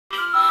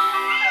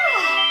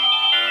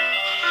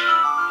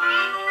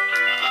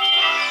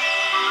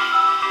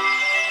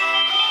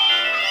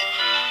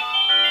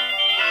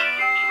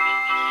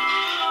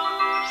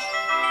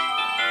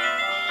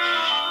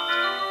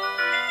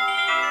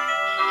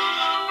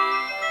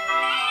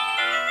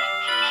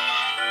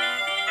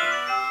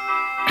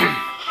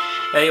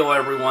Hey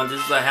everyone,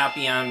 this is a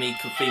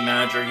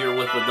HappyAnimaidCafeManager here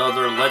with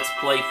another Let's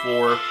Play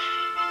for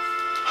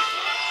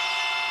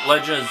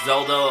Legend of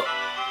Zelda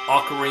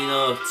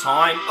Ocarina of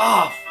Time.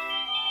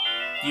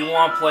 Do you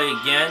want to play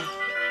again?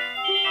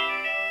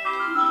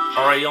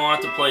 Alright, you don't have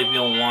to play if you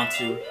don't want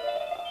to.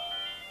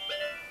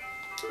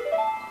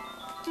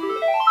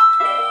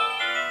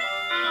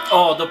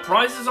 Oh, the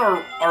prizes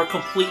are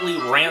completely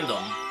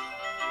random.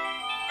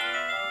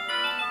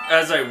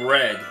 As I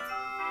read.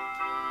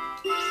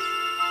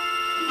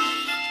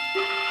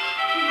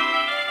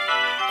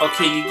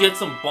 Okay, you get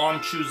some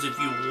bomb chews if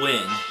you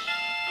win.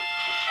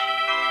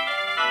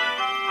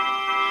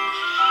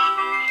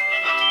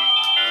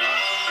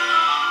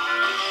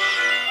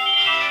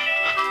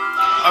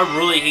 I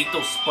really hate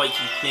those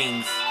spiky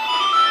things.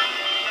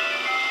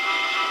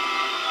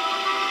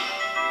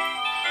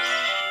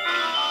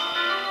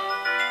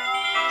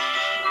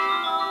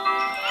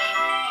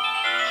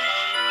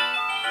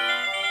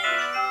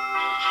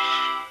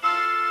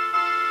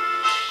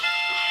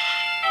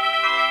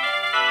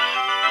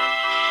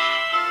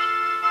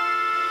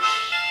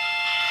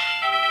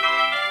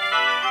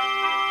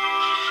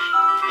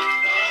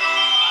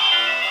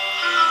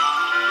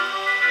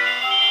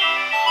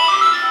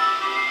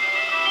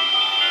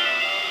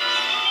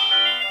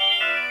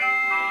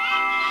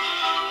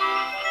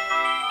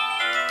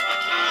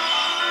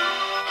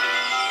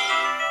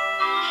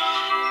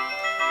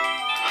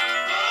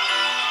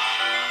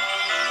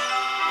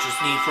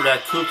 Just need for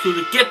that cuckoo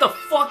to get the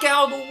fuck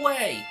out of the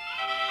way!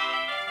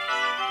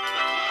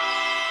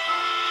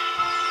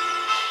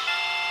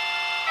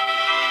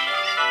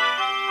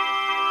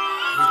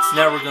 It's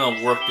never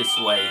gonna work this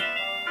way.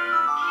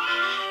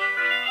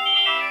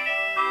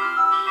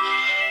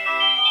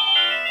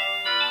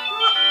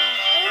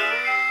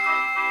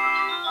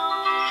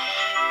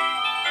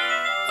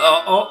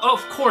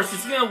 Of course,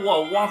 it's gonna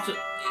walk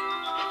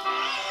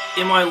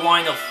in my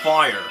line of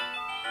fire.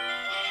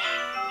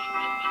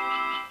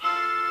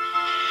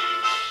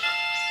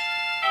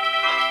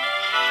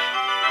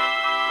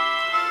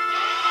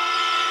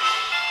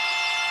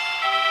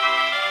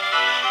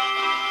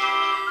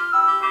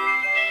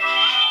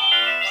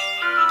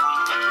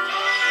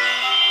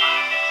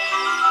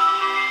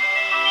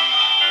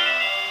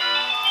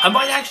 I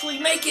might actually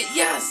make it!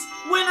 Yes!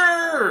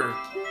 Winner!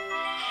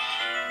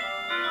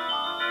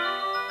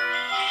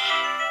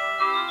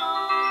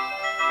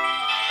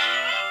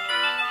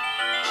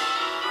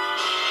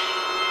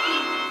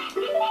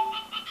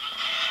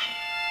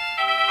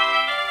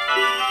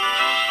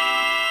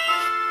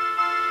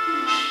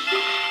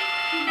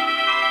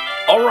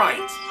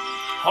 Alright!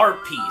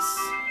 Heart piece.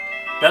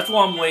 That's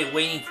what I'm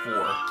waiting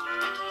for.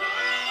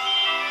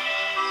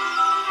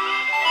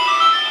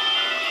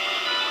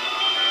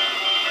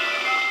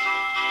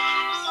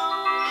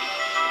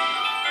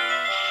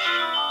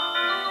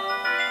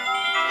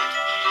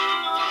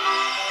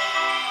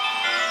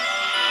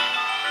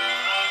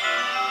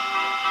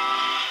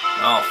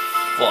 Oh,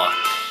 fuck.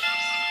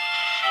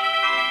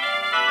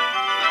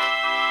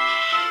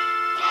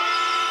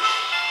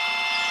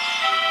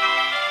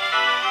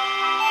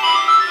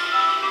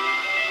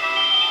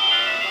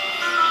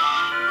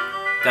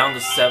 Down to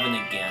 7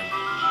 again.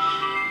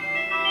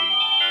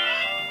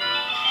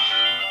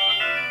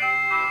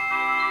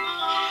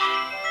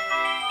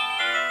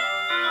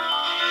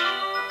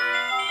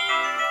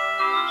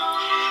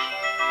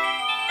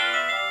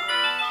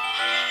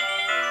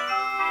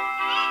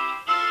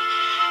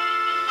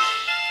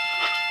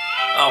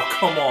 Oh,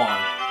 come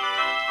on.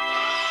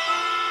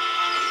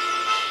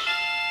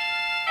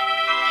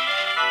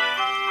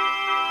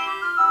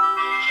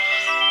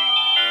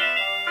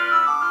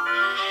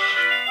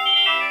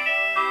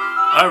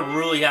 I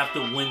really have to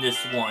win this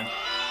one.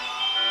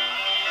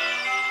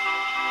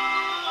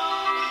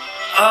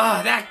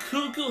 That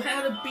cuckoo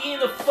had to be in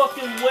the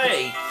fucking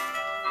way.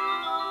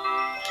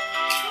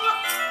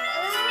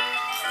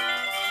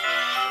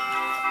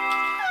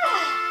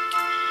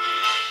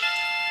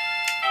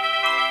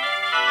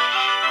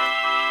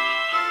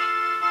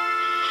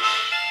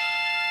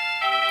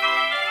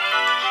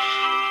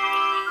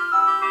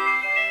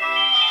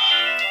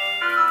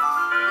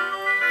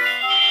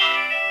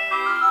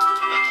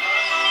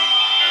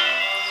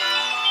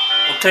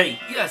 Okay,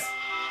 yes!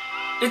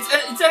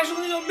 It's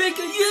actually gonna make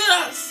it,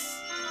 yes!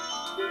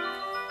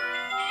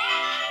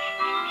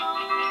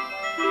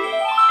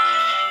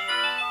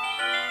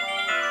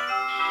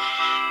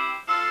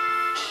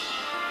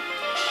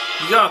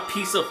 You got a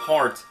piece of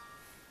heart.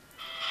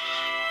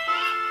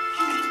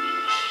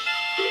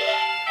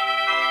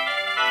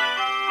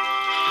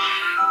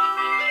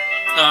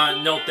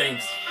 No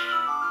thanks.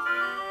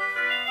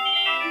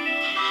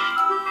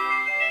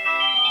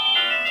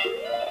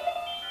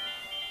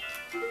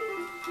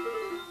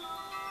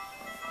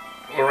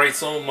 Alright,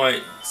 some of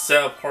my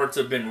setup parts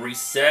have been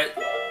reset.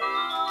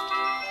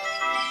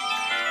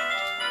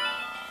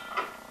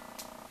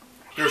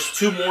 There's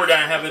 2 more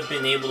that I haven't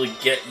been able to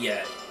get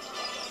yet.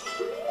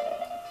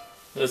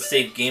 Let's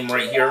save game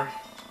right here.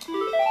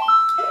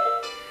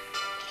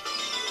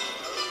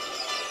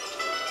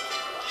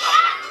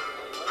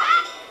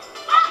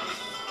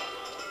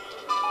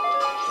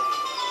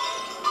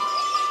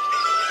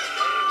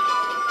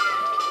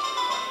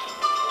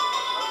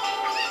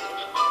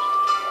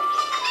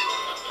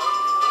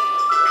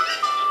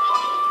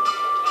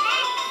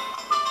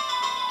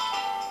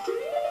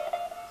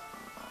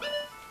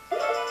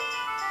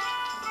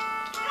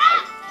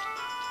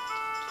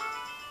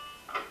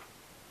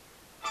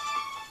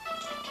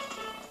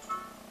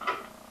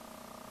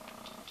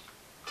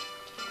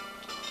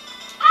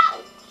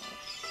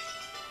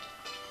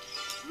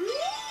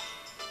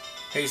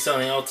 Hey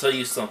Sonny, I'll tell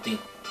you something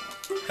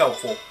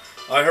helpful.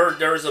 I heard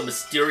there's a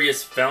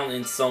mysterious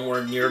fountain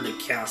somewhere near the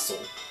castle.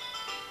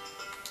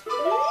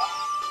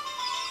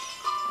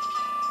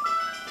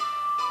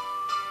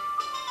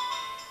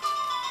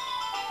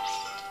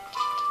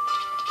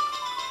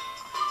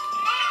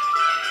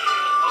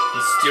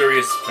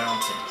 Mysterious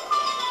fountain.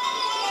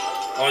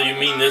 Oh, you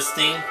mean this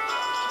thing?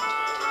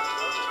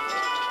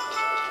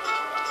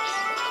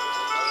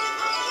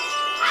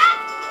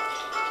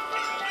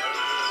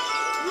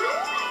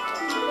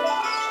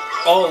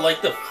 Oh,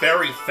 like the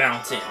fairy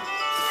fountain.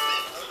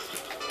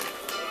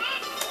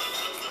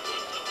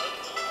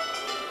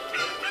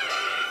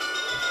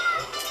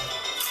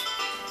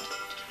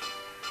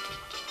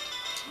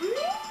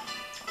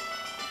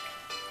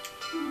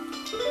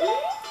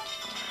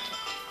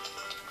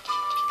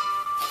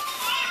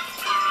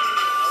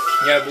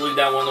 Yeah, I believe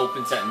that one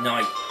opens at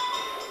night.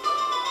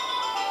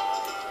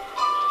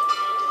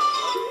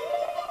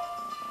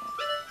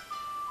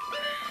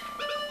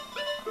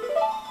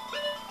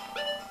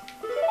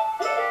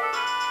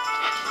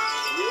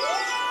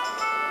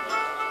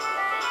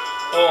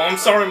 Oh, I'm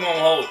sorry,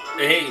 Mom.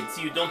 Hey, it's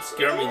you. Don't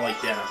scare me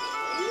like that.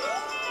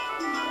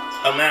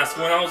 A mask.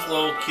 When I was a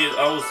little kid,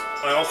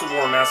 I also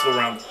wore a mask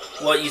around.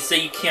 What, you say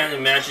you can't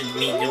imagine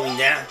me doing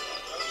that?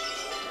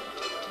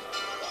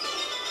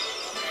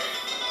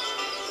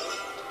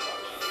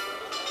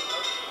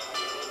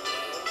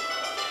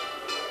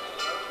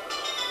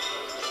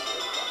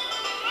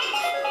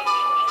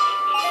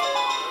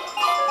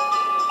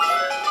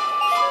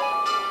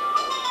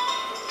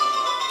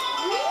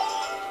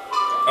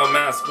 A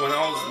mask. When I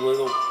was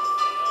little.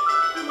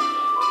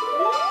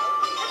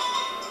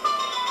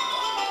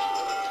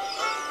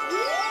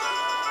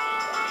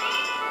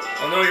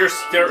 Oh no, you're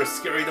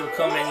scary. Don't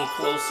come any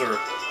closer.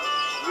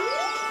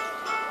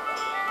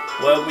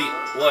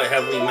 What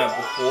have we met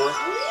before?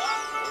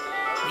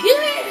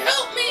 Yeah,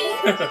 help me!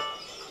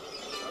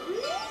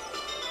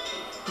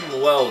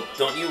 Well,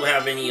 don't you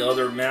have any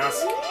other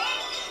mask?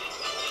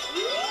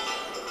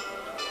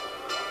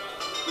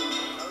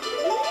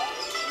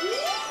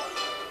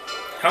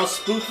 How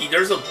spooky!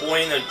 There's a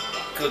boy in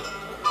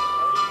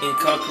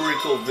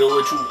Kakariko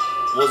Village who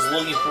was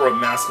looking for a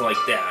mask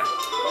like that.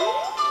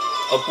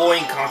 A boy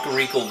in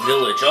Kakariko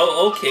Village.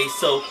 Oh, okay,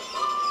 so...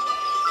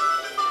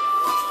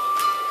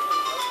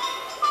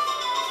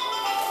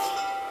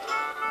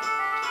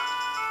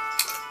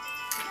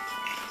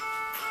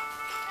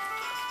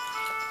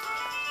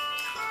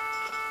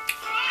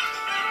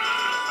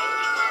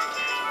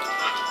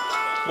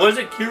 Was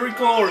it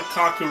Kiriko or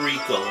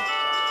Kakariko?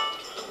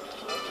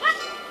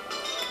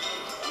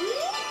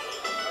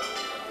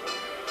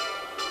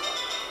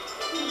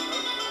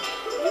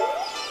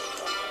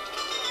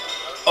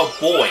 A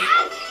boy.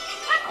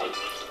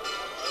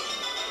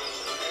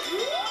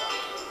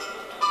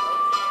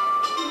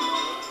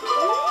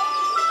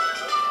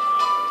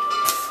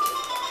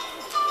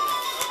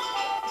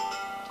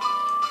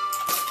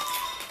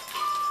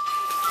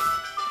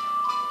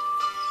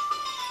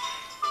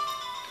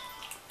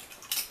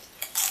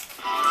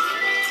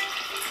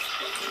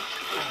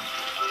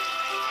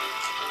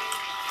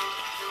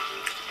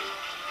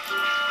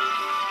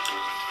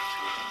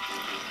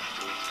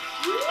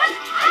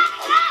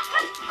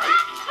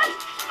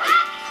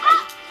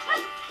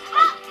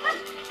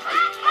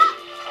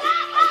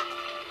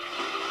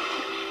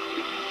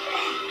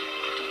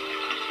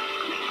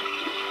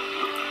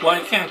 Well,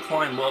 I can't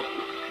climb up.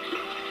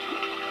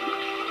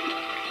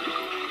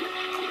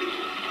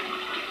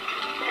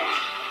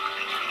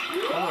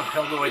 How the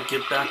hell do I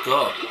get back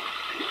up?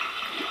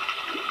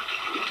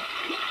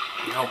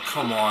 Oh,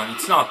 come on.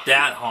 It's not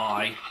that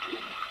high.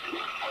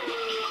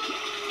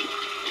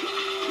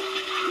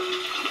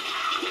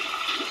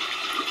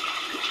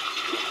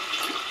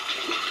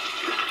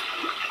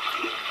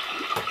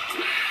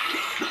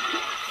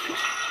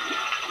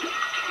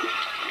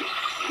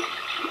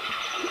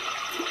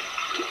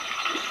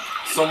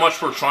 So much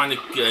for trying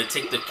to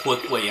take the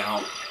quick way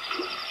out.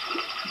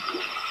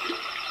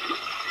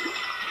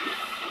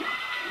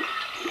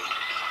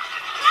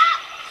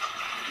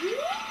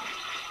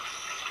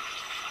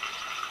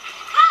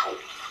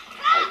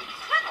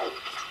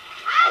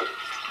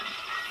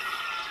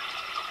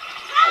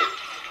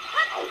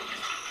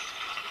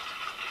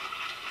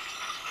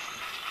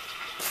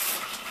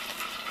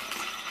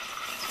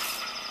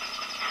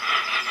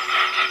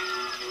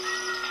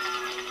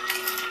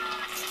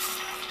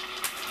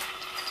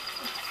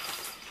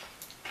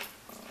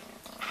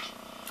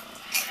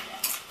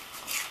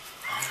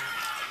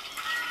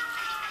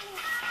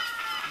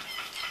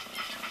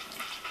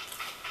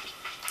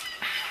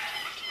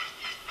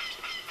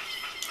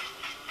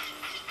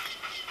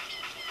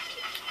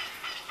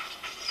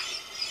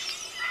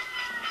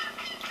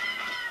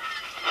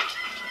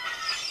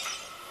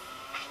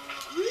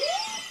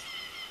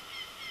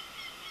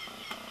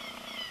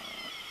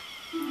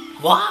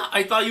 What?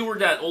 I thought you were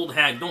that old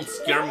hag. Don't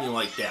scare me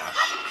like that.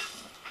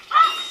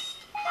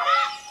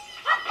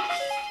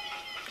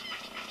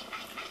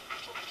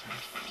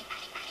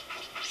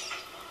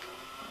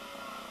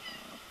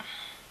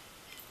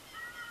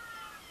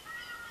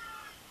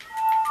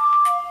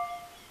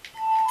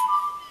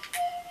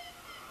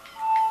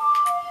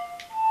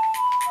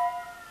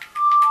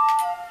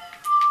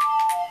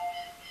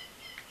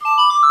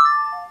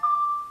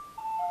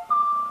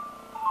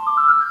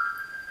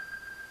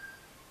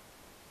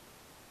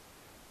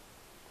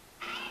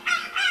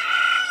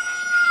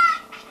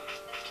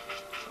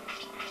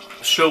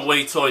 should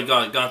wait till I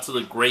got to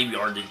the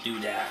graveyard to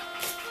do that.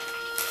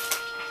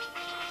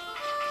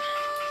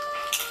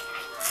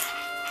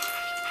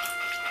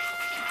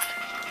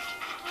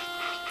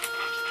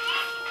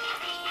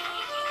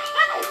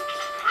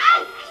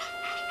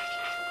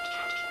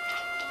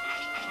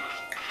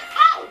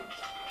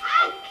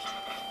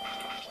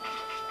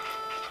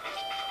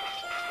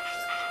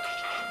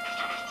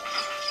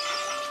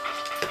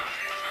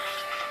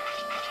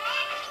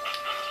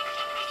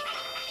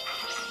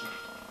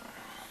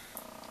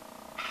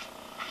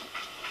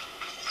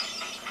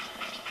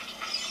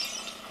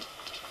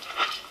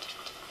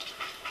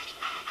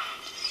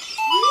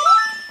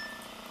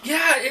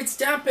 Yeah, it's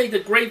Dampé, the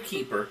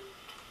Gravekeeper.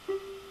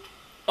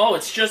 Oh,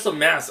 it's just a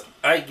mask.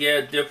 I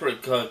get a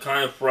different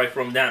kind of fright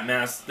from that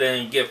mask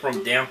than get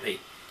from Dampé.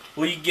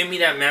 Will you give me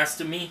that mask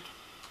to me?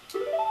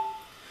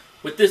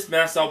 With this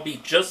mask, I'll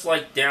be just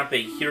like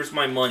Dampé. Here's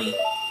my money.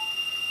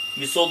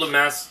 You sold the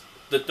mask,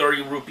 the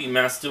 30 rupee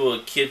mask, to a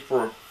kid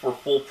for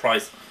full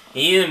price.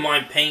 And he didn't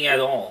mind paying at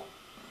all.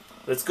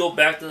 Let's go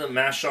back to the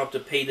mask shop to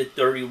pay the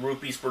 30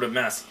 rupees for the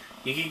mask.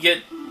 You can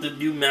get the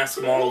new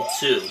mask model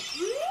too.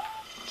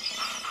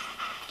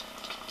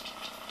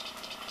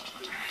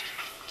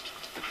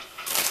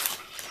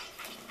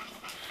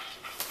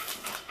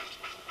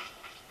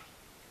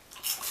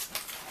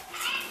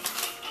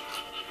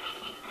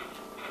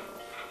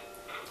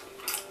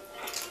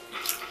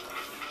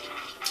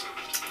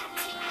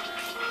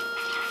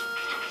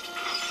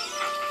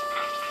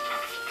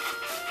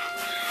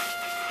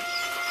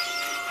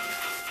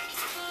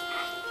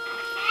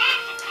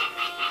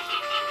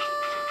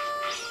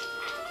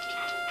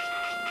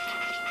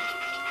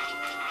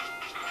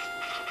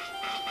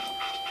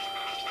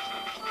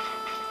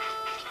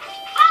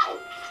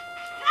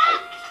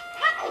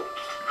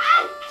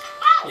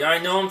 Yeah, I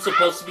know I'm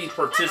supposed to be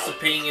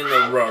participating in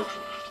the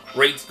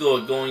raids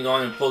going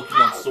on in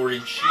Pokemon Sword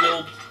and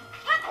Shield.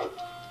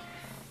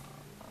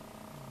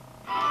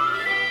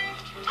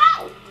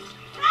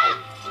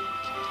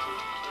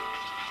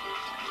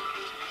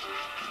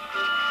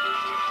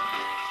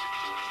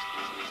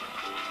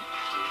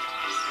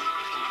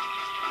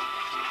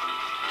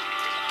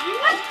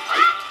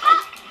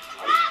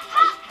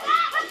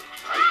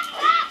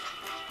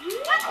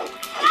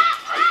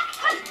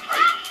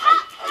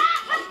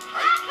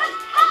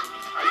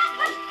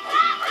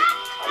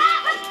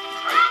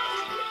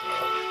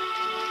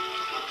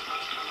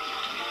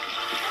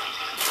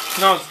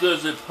 Not as good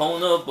as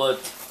Epona,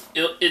 but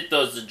it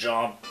does the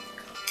job.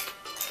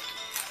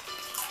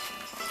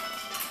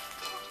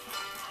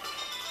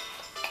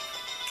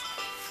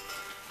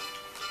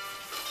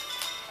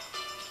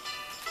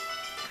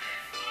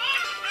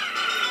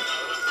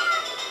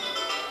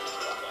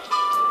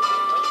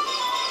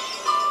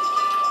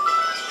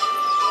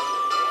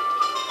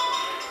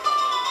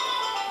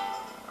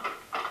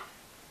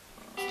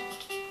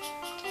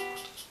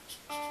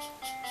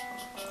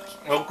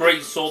 Oh great,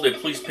 you sold it.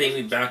 Please pay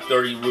me back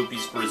 30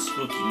 rupees for his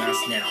spooky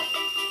mask now.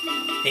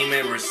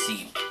 Payment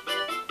received.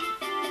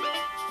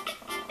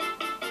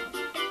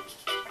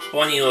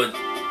 Bunny hood.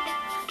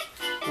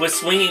 With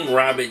swinging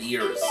rabbit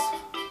ears.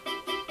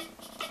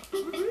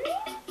 You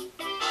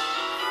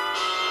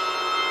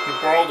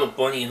borrowed a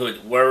bunny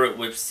hood. Wear it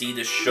with C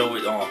to show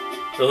it off.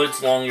 The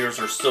hood's long ears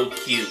are so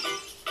cute.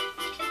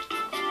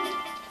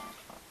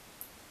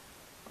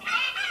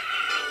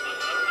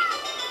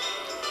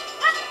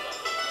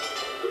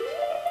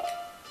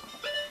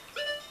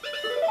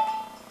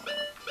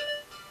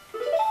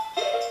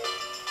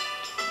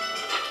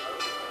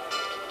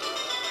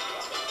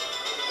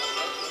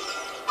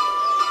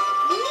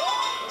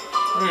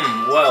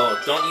 Well,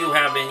 don't you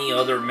have any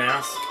other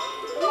mask?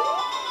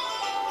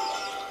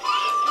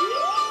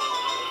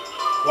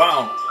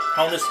 Wow,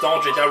 how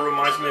nostalgic. That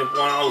reminds me of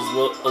when I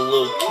was a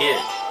little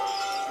kid.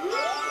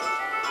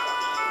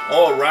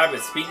 Oh,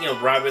 rabbits. Speaking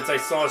of rabbits, I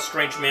saw a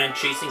strange man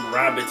chasing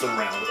rabbits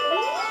around.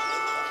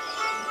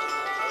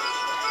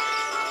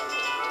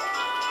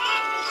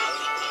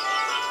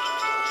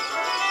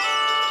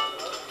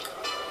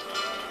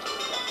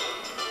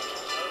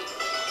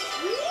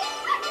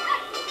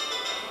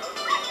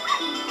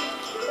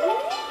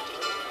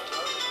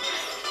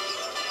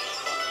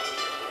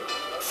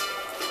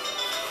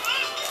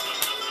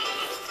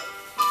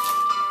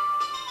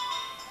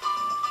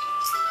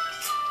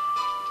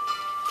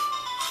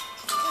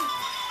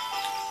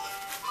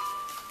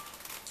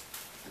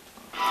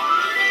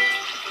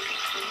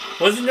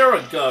 Wasn't there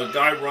a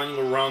guy running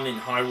around in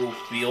Hyrule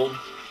Field?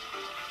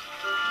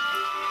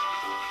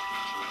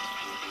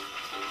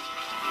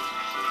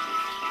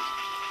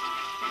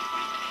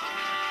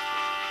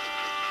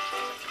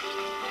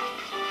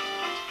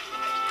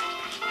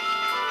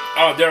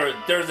 Oh,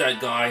 there's that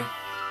guy.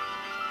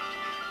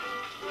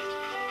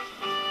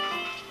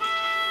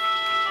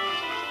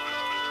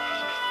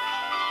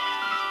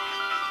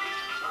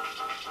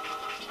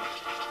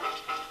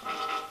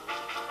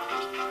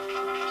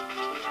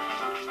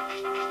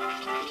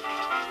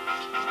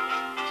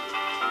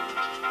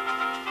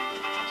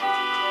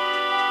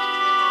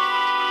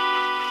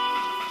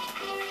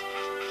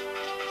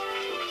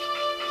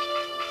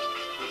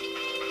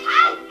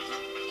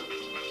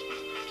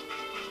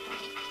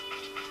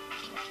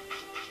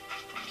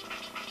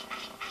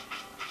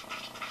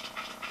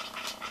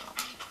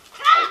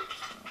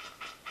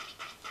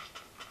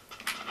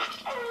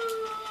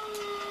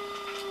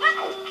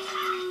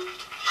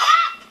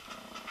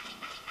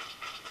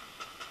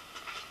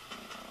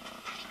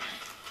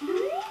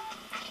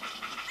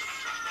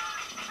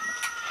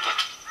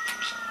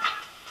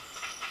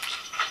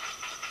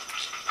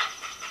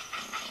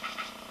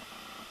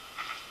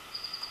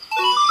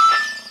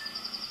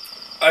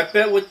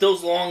 bet with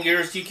those long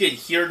ears you could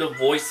hear the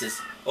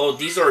voices. Oh,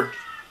 these are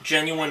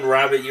genuine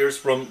rabbit ears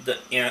from the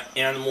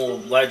animal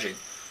of legend.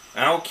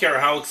 I don't care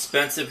how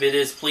expensive it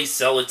is, please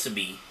sell it to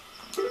me.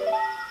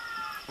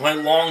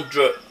 My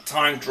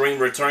time dream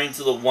returning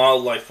to the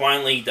wildlife.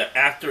 Finally, the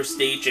actor,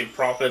 stage, and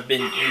prop have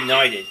been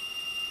united.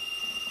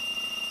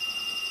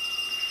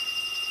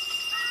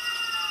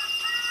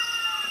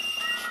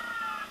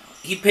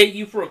 He paid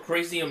you for a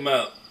crazy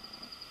amount.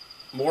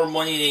 More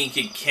money than you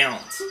can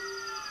count.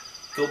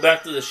 Go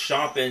back to the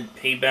shop and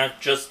pay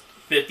back just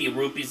 50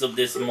 rupees of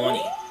this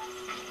money.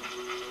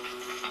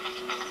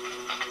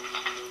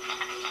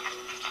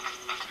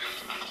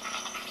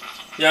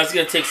 Yeah, it's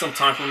gonna take some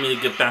time for me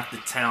to get back to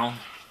town.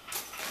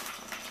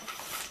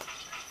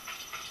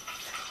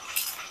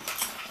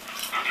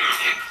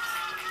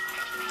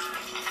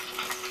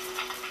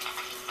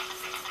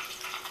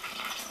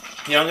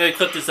 Yeah, I'm gonna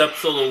cut this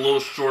episode a little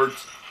short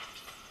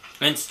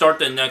and start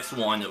the next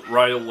one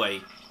right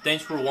away.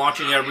 Thanks for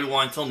watching,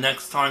 everyone. Until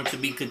next time, to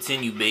be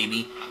continued,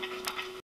 baby.